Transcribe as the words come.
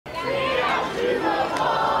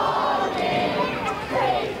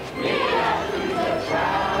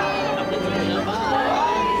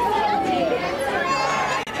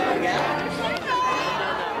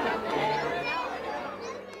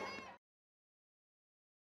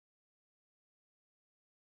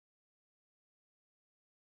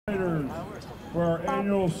for our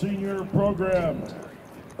annual senior program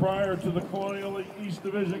prior to the Colonial League East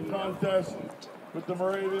Division contest with the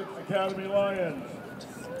Moravian Academy Lions.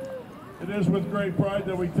 It is with great pride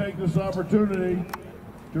that we take this opportunity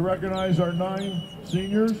to recognize our 9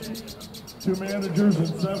 seniors, 2 managers,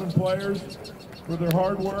 and 7 players for their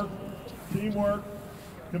hard work, teamwork,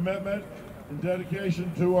 commitment, and dedication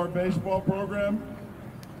to our baseball program.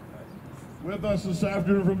 With us this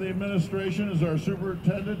afternoon from the administration is our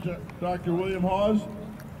superintendent, Dr. William Hawes,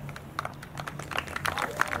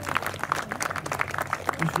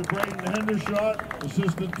 Mr. Brayton Hendershot,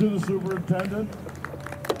 assistant to the superintendent,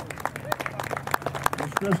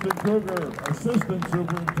 Ms. Kristen Kruger, assistant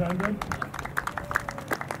superintendent,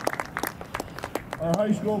 our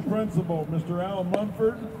high school principal, Mr. Alan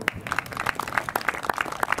Munford,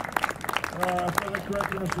 our athletic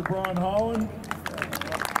director, Mr. Brian Holland,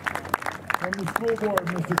 from the school board,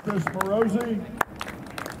 Mr. Chris Morosi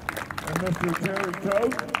and Mr. Terry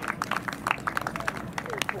Tote,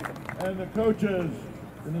 and the coaches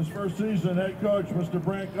in his first season, head coach, Mr.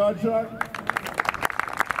 Brant Godshot,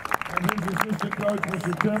 and his assistant coach,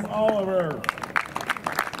 Mr. Tim Oliver.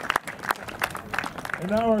 And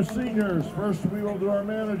now our seniors. First we will do our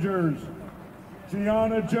managers.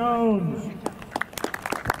 Gianna Jones.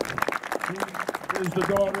 She is the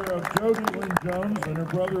daughter of Jody Lynn Jones, and her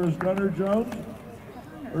brother is Gunnar Jones.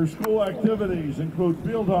 Her school activities include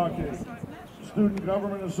field hockey, Student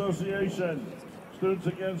Government Association, Students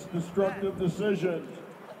Against Destructive Decisions.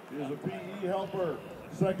 She is a PE helper,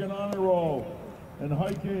 second honor roll, and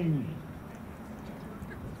hiking.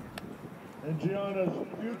 And Gianna's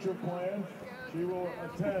future plans, she will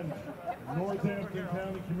attend Northampton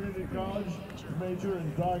County Community College to major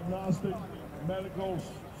in diagnostic medical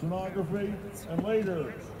sonography, and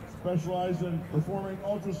later specialize in performing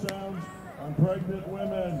ultrasounds on pregnant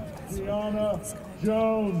women. Gianna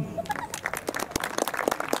Jones.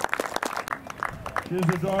 She is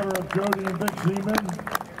the daughter of Jody and Vic Seaman.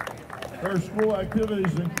 Her school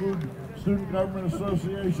activities include Student Government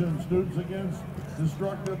Association, Students Against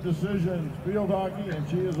Destructive Decisions, field hockey, and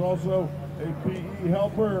she is also a PE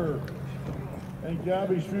helper. And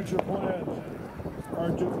Gabby's future plans are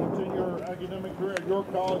to continue her academic career at York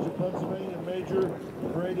College of Pennsylvania, major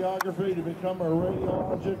in radiography to become a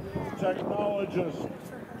radiologic technologist.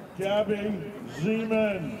 Gabby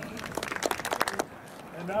Zeman.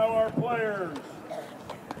 And now our players.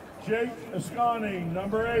 Jake Ascani,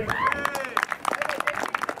 number 8.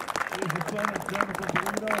 He is the son of Jennifer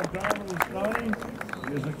Polino and Donald Ascani.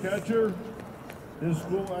 He is a catcher. His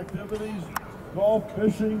school activities, golf,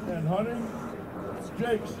 fishing, and hunting.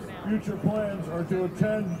 Jake's future plans are to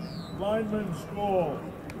attend lineman school.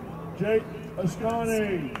 Jake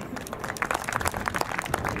Ascani.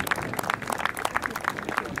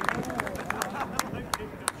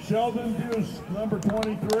 Sheldon Buse, number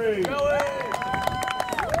 23.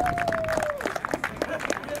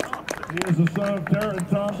 He is the son of Tara and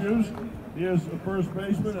Tom Buse. He is a first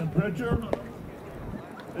baseman and pitcher.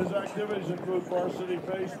 His activities include varsity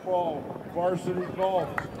baseball, varsity golf,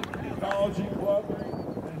 ecology club,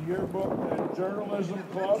 and yearbook and journalism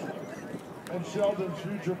club. And Sheldon's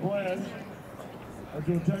future plans are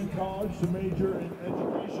to attend college to major in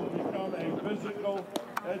education, to become a physical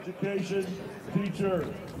education teacher.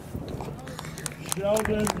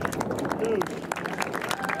 Sheldon Buse.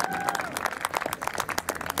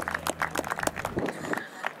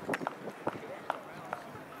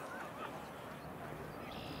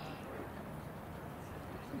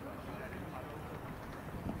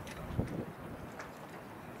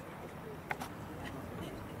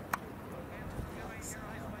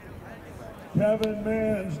 Kevin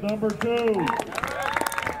Manns, number 2.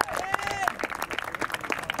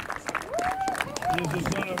 He is the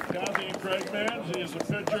son of Kathy and Craig Manns. He is a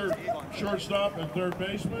pitcher, shortstop, and third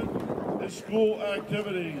baseman. His school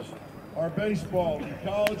activities are baseball,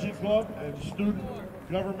 ecology club, and Student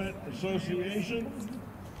Government Association.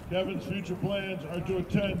 Kevin's future plans are to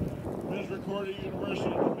attend Misericordia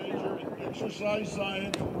University to major in exercise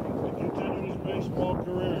science and continue his baseball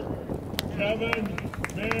career. Kevin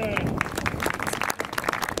Manns.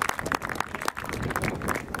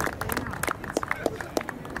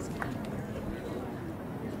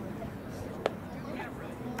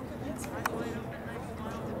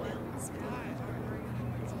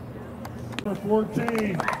 Number 14. He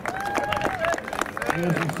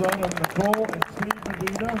is the son of Nicole and Steve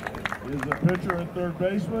Medina. He is a pitcher and third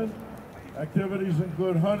baseman. Activities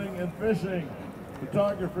include hunting and fishing,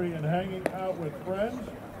 photography, and hanging out with friends.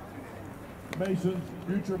 Mason's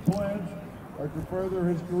future plans are to further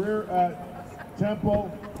his career at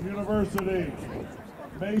Temple University.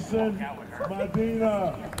 Mason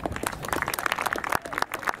Medina.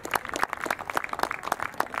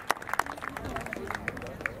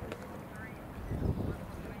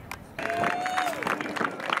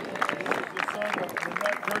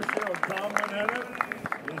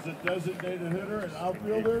 designated hitter and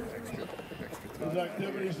outfielder. His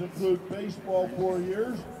activities include baseball 4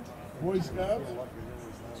 years, Boy Scouts.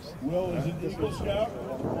 Will is an Eagle Scout,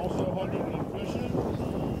 also hunting and fishing.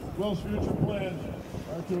 Will's future plans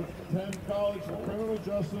are to attend college for criminal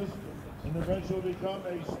justice and eventually become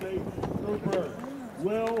a state trooper.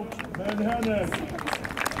 Will Menhennick.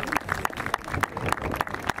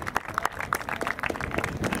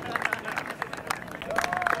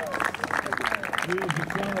 He is the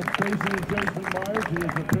son of Casey and Jason Myers. He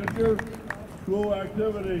is a pitcher. School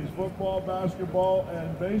activities, football, basketball,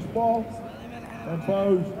 and baseball. And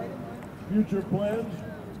Bo's future plans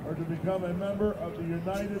are to become a member of the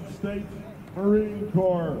United States Marine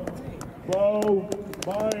Corps. Bo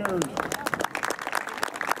Myers.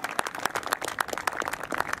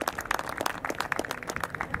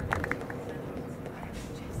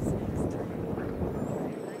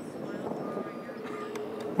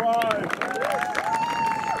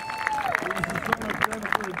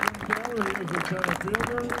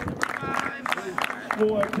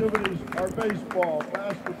 School activities are baseball,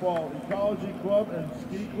 basketball, ecology club, and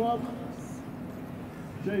ski club.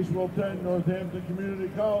 Chase will attend Northampton Community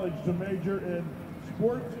College to major in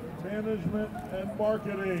sports management and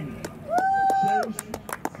marketing. Chase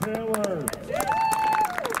Taylor.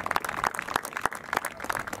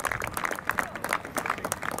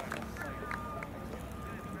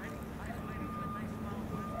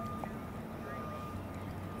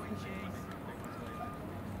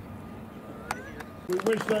 We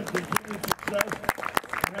wish them continued success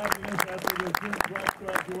and happiness after their June 12th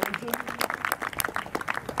graduation.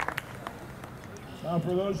 Now,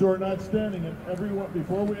 for those who are not standing, and everyone,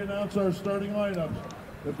 before we announce our starting lineups,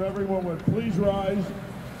 if everyone would please rise,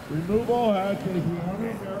 remove all hats, and if we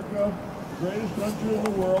honor America, the greatest country in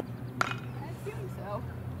the world. I assume so.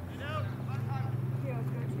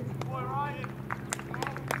 What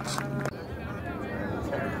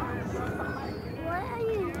are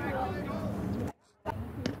you doing?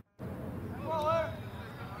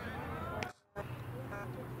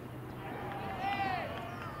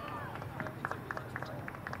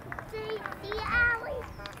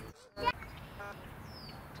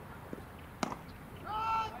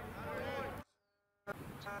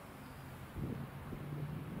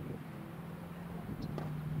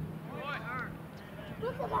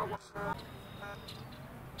 Look at that.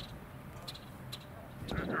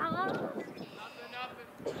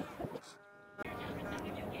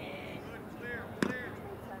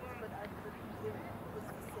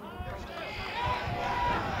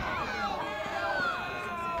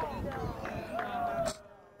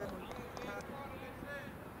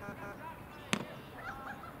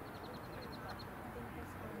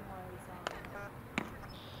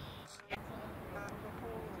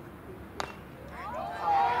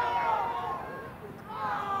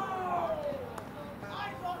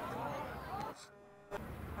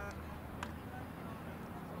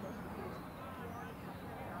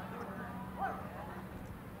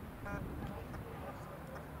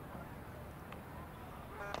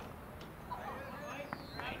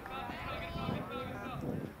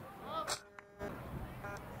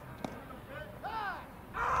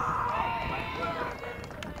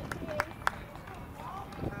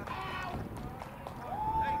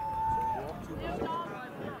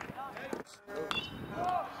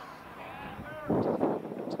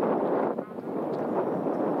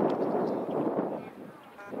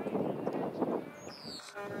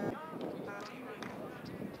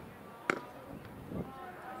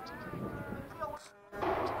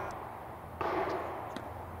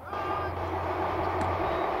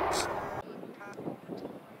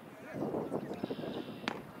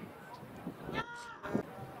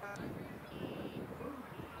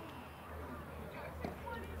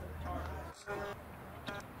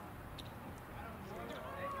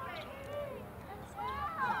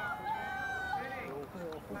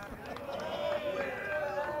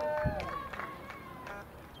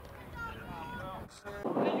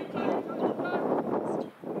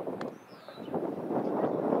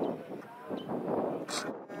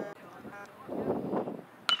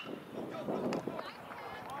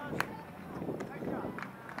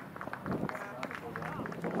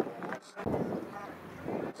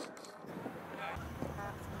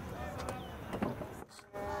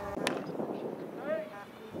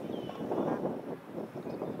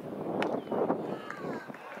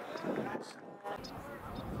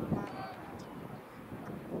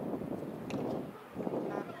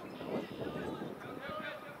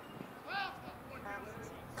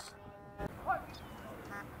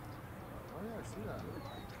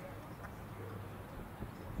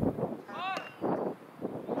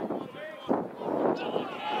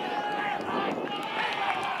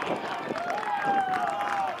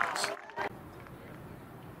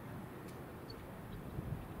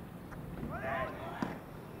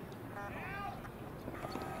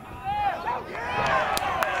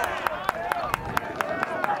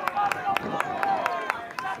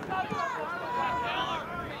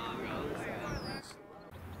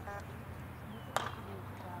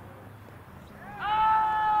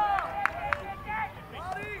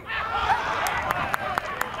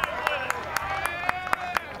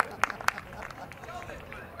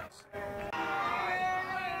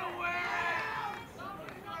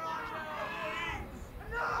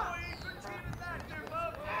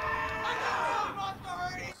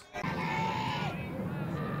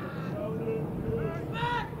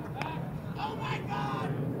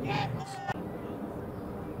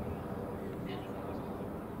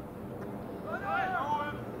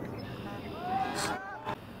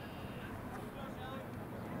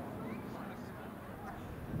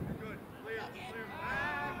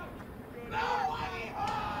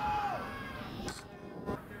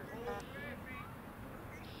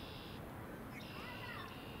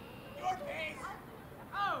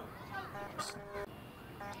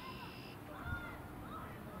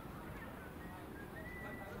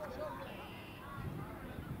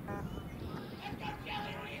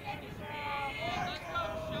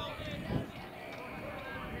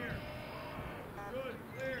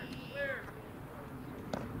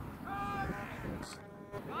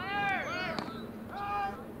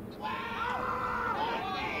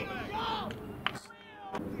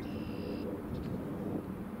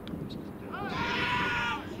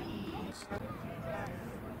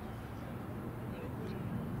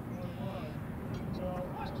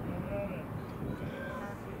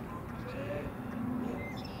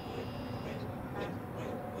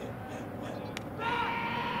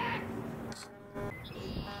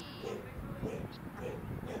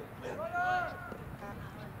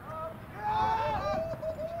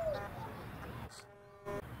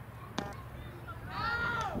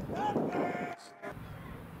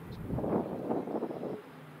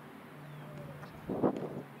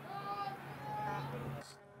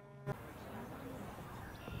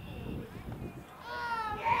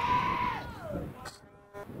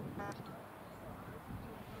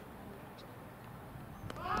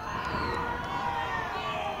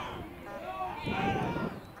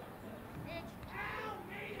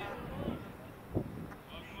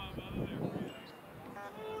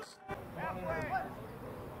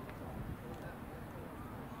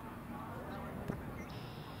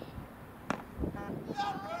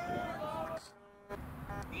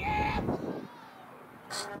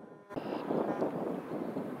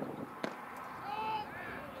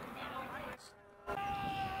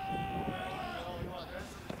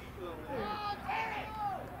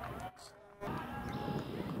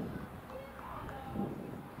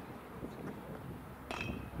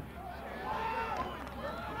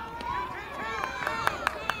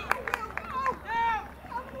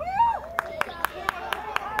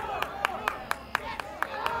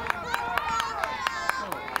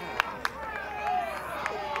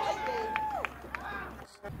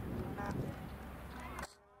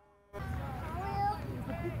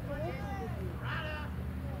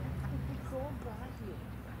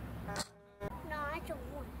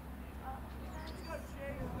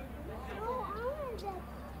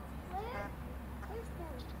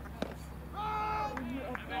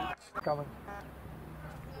 Coming.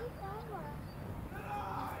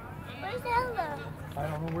 Where's Ella? I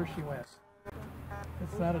don't know where she went.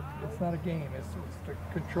 It's not a game. It's to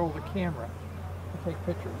control the camera, to take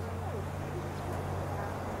pictures.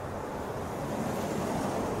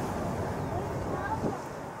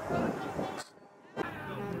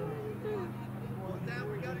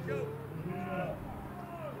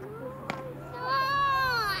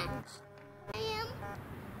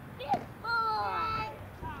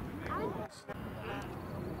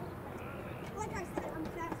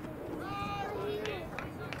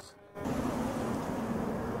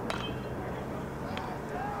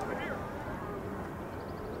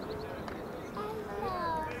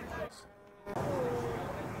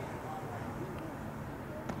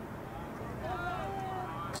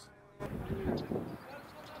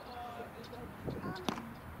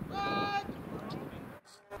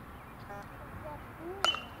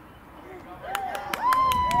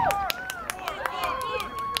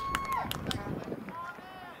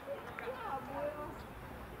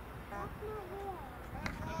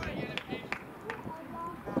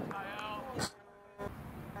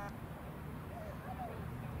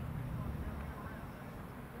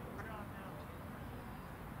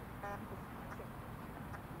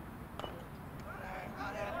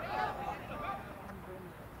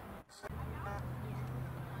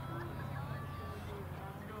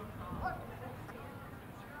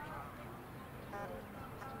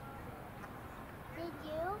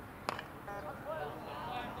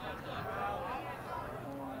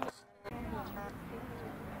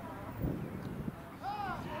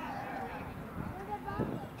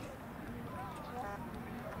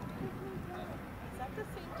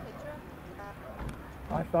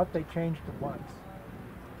 I thought they changed it once.